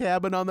owns a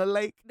cabin on the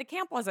lake. The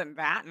camp wasn't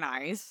that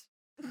nice.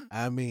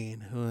 I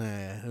mean,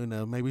 who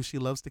knows? Maybe she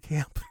loves to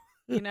camp.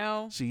 You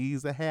know?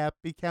 She's a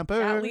happy camper.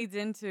 That leads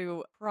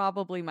into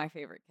probably my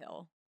favorite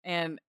kill.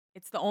 And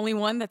it's the only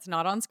one that's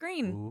not on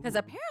screen. Because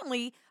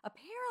apparently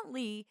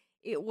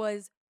it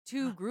was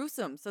too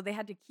gruesome. So they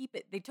had to keep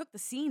it. They took the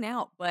scene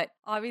out. But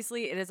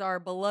obviously it is our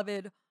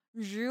beloved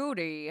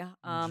Judy.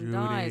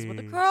 Dies with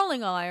a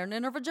curling iron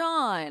in her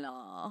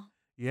vagina.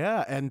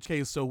 Yeah, and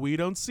okay, so we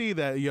don't see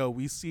that.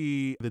 We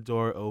see the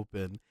door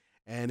open.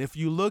 And if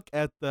you look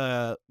at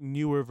the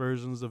newer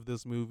versions of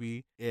this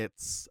movie,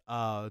 it's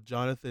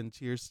Jonathan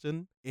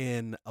Tiersten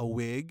in a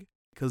wig.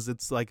 Because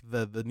it's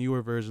the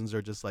newer versions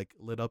are just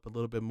lit up a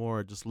little bit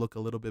more, just look a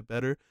little bit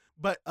better.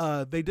 But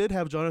they did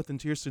have Jonathan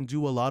Tiersten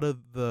do a lot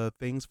of the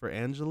things for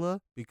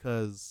Angela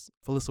because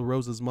Felissa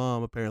Rose's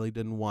mom apparently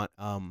didn't want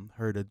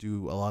her to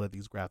do a lot of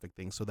these graphic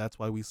things. So that's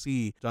why we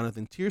see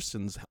Jonathan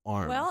Tiersten's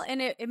arms. Well,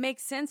 and it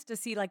makes sense to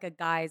see like a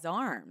guy's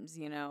arms,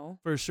 you know?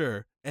 For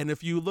sure. And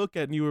if you look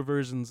at newer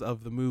versions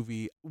of the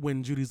movie,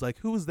 when Judy's like,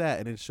 who is that?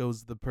 And it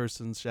shows the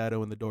person's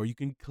shadow in the door, you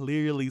can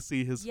clearly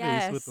see his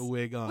face with the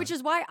wig on. Which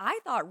is why I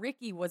thought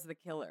Ricky was the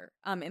killer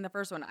in the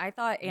first one. I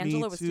thought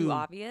Angela was too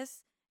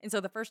obvious. And so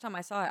the first time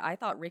I saw it, I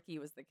thought Ricky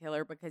was the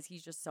killer because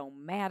he's just so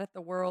mad at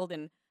the world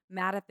and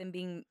mad at them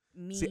being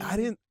mean. See, I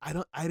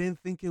didn't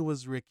think it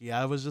was Ricky.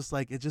 I was just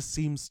like, it just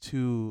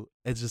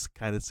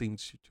kind of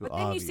seems too but obvious. But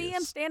then you see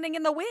him standing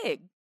in the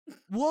wig.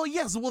 Well,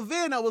 yes. Well,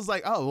 then I was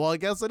like, oh, well, I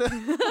guess it is.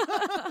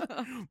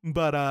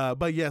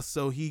 But yes,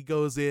 so he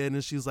goes in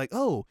and she's like,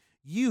 oh,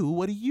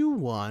 what do you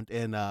want?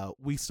 And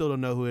we still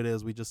don't know who it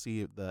is. We just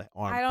see the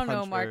arm. I don't know,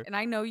 punch Mark. her. And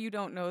I know you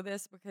don't know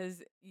this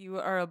because you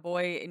are a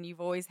boy and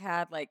you've always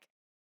had like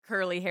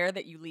curly hair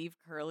that you leave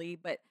curly.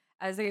 But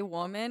as a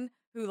woman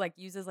who like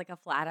uses like a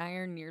flat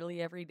iron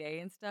nearly every day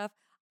and stuff,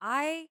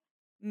 I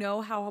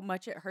know how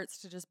much it hurts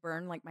to just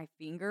burn like my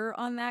finger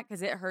on that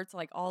because it hurts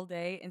like all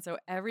day. And so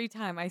every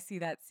time I see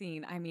that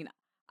scene, I mean,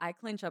 I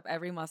clench up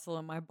every muscle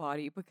in my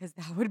body because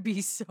that would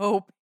be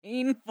so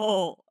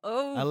painful.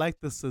 Oh, I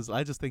like the sizzle.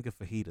 I just think of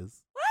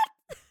fajitas.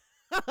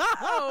 What?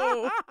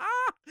 Oh.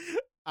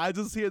 I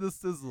just hear the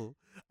sizzle.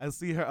 I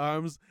see her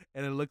arms,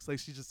 and it looks like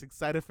she's just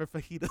excited for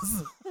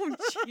fajitas. Oh,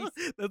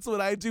 jeez. That's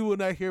what I do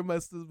when I hear my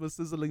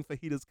sizzling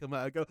fajitas come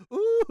out. I go,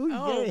 ooh,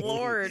 Oh, yay.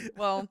 Lord.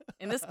 Well,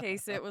 in this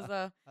case, it was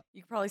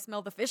you could probably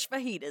smell the fish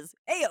fajitas.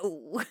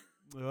 Ayo.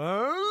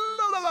 But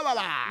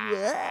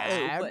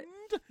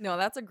no,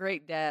 that's a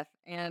great death.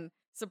 And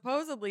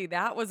supposedly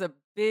that was a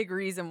big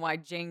reason why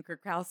Jane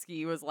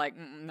Krakowski was like,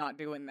 not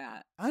doing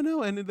that. I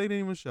know, and they didn't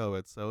even show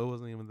it, so it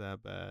wasn't even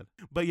that bad.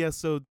 But yes,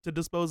 so to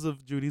dispose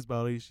of Judy's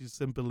body, she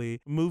simply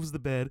moves the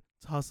bed,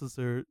 tosses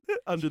her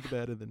under the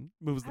bed, and then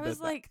moves the bed I was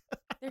back. like,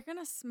 they're going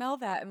to smell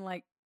that in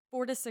like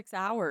 4 to 6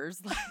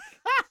 hours. Like,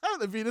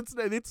 I mean,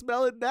 they'd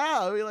smell it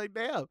now. I mean, like,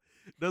 damn.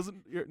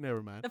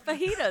 Never mind. the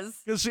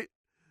fajitas. Because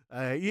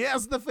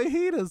yes, the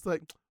fajitas.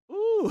 Like,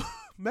 ooh,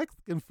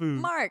 Mexican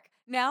food. Mark,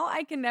 now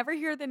I can never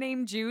hear the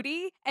name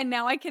Judy, and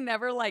now I can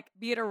never like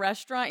be at a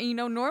restaurant. And, you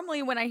know,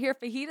 normally when I hear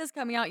fajitas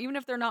coming out, even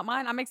if they're not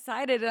mine, I'm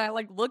excited and I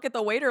like look at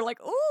the waiter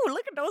like, ooh,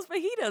 look at those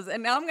fajitas.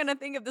 And now I'm gonna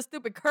think of the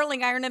stupid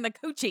curling iron in the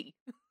coochie.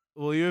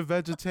 Well, you're a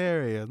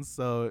vegetarian,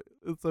 so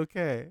it's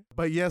okay.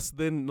 But yes,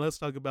 then let's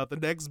talk about the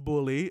next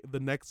bully, the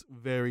next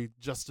very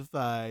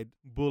justified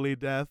bully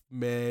death,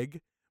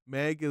 Meg.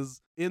 Meg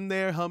is in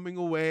there humming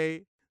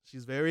away.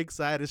 She's very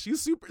excited.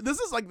 This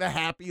is like the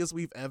happiest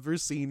we've ever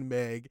seen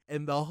Meg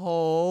in the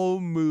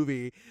whole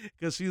movie.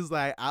 Because she's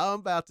like, I'm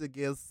about to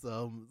get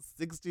some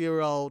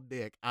 60-year-old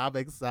dick. I'm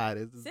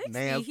excited. It's 60?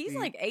 nasty. He's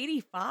like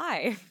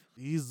 85.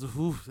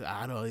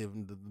 I don't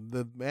even,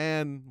 the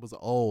man was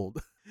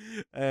old.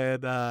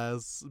 And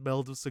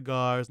smelled of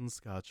cigars and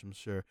scotch, I'm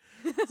sure.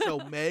 So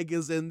Meg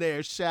is in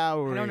there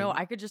showering. I don't know.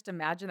 I could just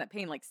imagine that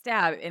pain, like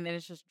stab, and then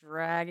it's just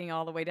dragging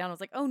all the way down. I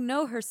was like, oh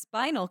no, her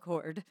spinal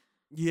cord.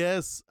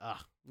 Yes.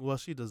 Well,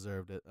 she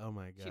deserved it. Oh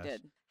my gosh. She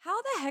did. How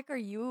the heck are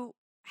you?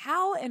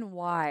 How and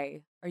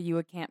why are you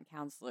a camp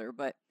counselor?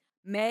 But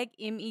Meg,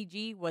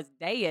 MEG, was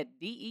dead,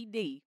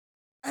 DED.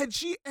 And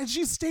she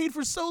stayed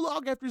for so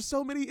long after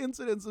so many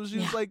incidents. So she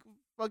was like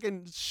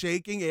fucking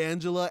shaking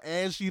Angela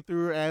as she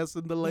threw her ass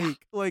in the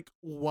lake. Like,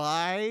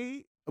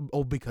 why?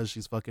 Oh, because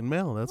she's fucking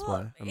male. That's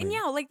why. I mean, and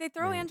yeah, like they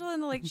throw Angela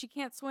in the lake, she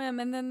can't swim,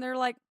 and then they're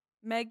like,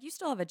 Meg, you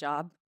still have a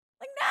job.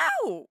 Like,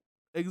 no.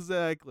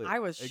 Exactly. I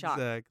was shocked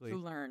to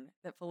learn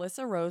that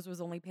Felissa Rose was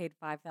only paid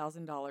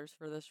 $5,000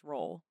 for this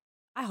role.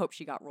 I hope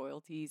she got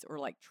royalties or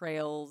like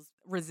trails,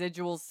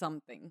 residuals,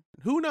 something.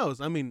 Who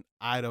knows? I mean,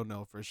 I don't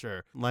know for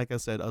sure. Like I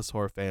said, us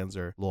horror fans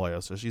are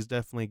loyal, so she's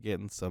definitely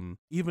getting some.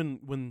 Even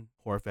when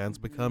horror fans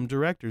become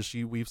directors,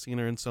 we've seen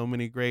her in so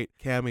many great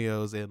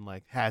cameos in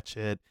like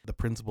Hatchet, the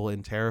principal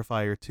in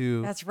Terrifier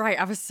 2. That's right.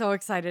 I was so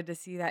excited to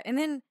see that. And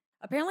then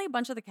apparently a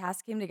bunch of the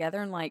cast came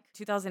together in like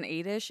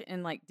 2008-ish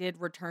and like did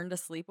Return to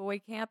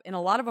Sleepaway Camp, and a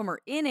lot of them are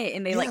in it,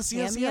 and they like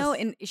cameo.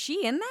 And is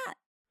she in that?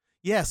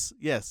 Yes.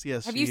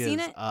 Have you seen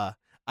it?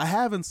 I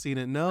haven't seen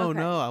it. No, Okay.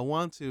 I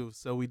want to.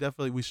 So we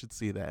should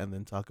see that and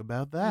then talk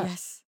about that.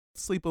 Yes.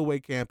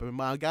 Sleepaway Camp, and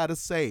I gotta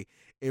say,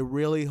 it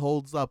really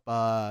holds up.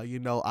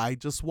 I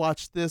just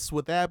watched this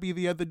with Abby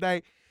the other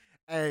night,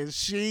 and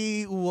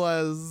she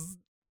was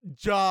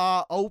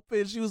jaw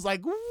open. She was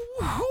like,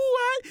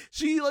 "What?"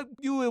 She like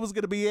knew it was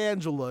gonna be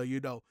Angela,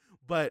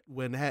 But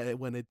when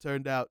it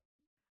turned out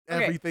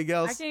everything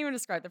else, I can't even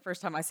describe the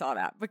first time I saw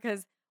that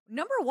because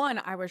number one,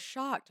 I was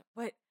shocked,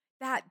 but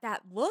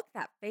that look,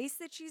 that face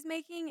that she's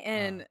making,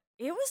 and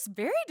it was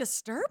very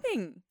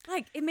disturbing.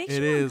 Like it makes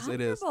you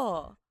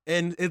uncomfortable.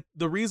 And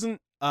the reason,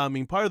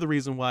 part of the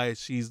reason why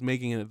she's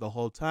making it the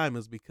whole time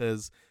is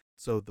because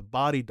the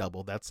body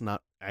double, that's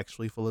not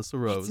actually Felissa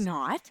Rose. It's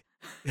not.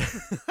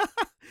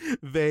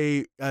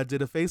 They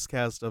did a face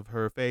cast of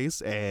her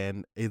face,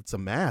 and it's a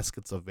mask.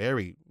 It's a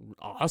very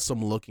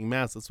awesome looking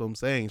mask. That's what I'm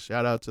saying.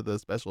 Shout out to the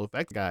special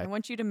effects guy. I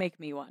want you to make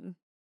me one.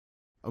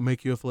 I'll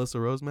make you a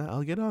Felissa Rose mask.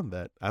 I'll get on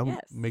that. I'll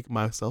Yes. make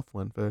myself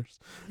one first.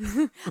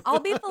 I'll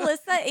be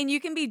Felissa and you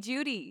can be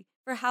Judy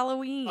for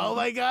Halloween. Oh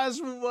my gosh,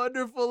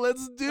 wonderful.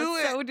 Let's do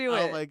Let's it. so do Oh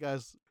it. my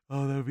gosh.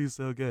 Oh, that would be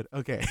so good.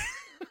 Okay.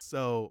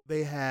 So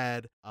they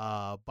had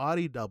a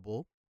body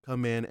double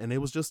come in, and it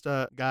was just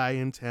a guy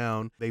in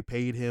town. They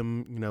paid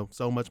him,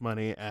 so much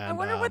money. And I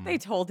wonder what they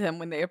told him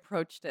when they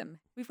approached him.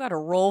 We've got a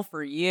role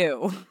for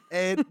you.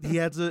 And he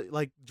had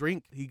to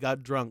drink. He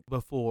got drunk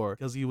before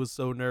because he was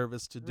so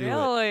nervous to do it.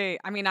 Really?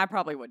 I mean, I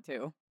probably would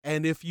too.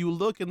 And if you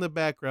look in the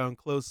background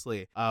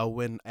closely,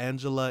 when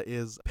Angela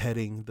is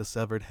petting the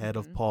severed head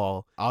of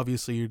Paul,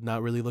 obviously you're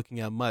not really looking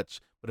at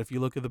much. But if you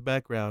look at the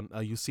background,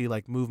 you see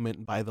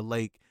movement by the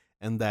lake.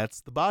 And that's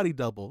the body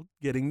double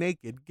getting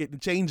naked,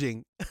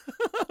 changing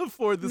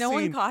for the scene. No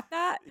one caught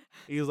that?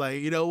 He was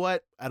like, you know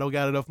what? I don't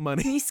got enough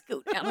money. Can you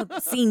scoot down to the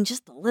scene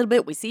just a little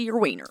bit? We see your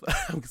wiener.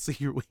 I can see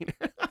your wiener.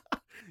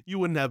 You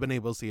wouldn't have been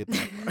able to see it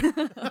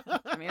that far.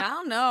 I mean, I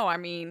don't know. I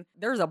mean,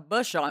 there's a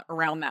bush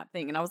around that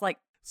thing. And I was like,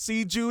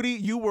 see, Judy,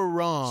 you were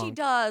wrong. she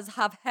does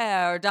have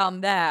hair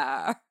down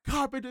there.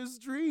 Carpenter's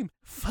dream.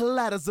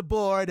 Flat as a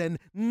board and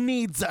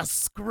needs a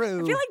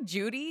screw. I feel like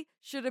Judy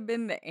should have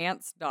been the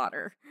aunt's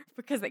daughter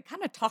because they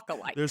kind of talk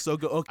alike. They're so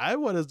good. Okay, I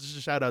want to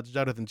shout out to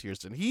Jonathan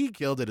Tiersten. He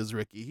killed it as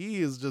Ricky.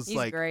 He is just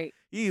He's great.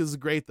 He is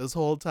great this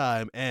whole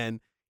time. And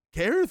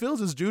Karen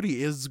Fields as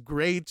Judy is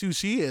great too.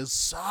 She is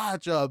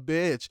such a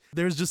bitch.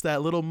 There's just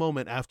that little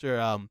moment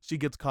after she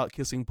gets caught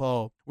kissing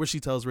Paul where she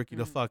tells Ricky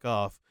to fuck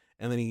off.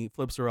 And then he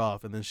flips her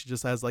off, and then she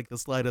just has the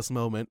slightest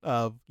moment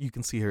of, you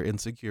can see her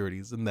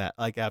insecurities in that.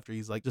 After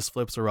he's just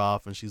flips her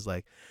off, and she's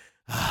like,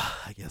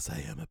 I guess I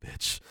am a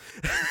bitch.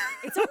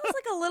 It's almost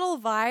like a little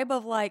vibe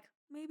of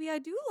maybe I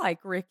do like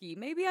Ricky.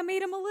 Maybe I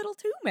made him a little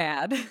too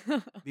mad.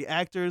 The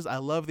actors, I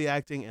love the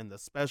acting and the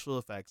special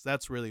effects.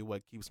 That's really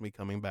what keeps me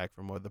coming back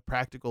for more. The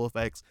practical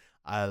effects,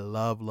 I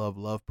love, love,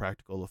 love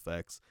practical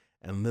effects.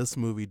 And this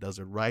movie does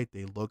it right.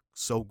 They look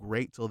so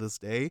great till this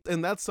day.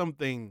 And that's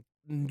something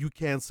you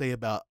can't say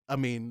about,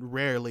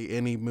 rarely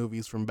any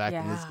movies from back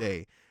in this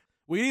day.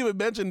 We didn't even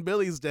mention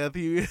Billy's death.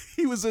 He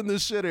was in the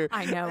shitter.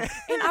 I know.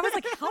 And I was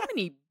like, how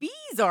many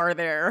bees are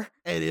there?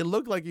 And it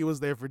looked like he was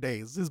there for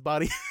days. His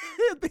body,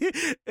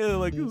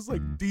 it was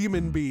like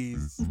demon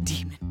bees.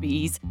 Demon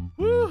bees.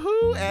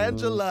 Woohoo,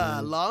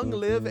 Angela. Long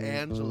live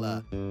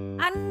Angela.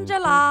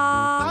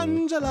 Angela.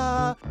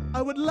 Angela.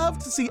 I would love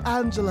to see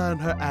Angela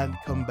and her aunt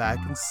come back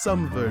in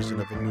some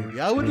version of a movie.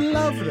 I would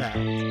love that.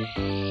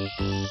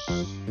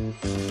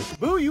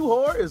 Boo You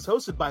Whore is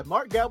hosted by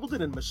Mark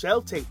Gabaldon and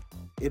Michelle Tate.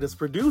 It is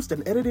produced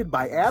and edited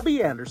by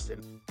Abby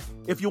Anderson.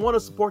 If you want to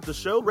support the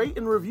show, rate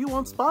and review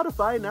on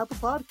Spotify and Apple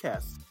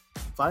Podcasts.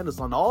 Find us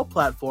on all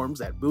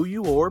platforms at Boo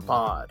You Whore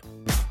Pod.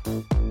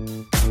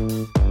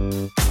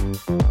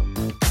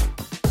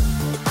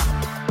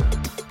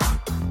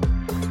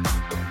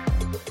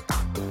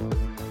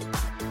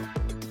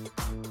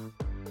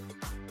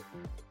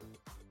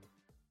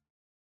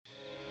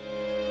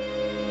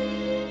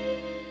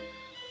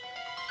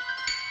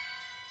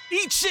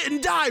 Eat shit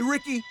and die,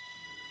 Ricky!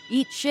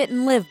 Eat shit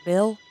and live,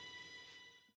 Bill.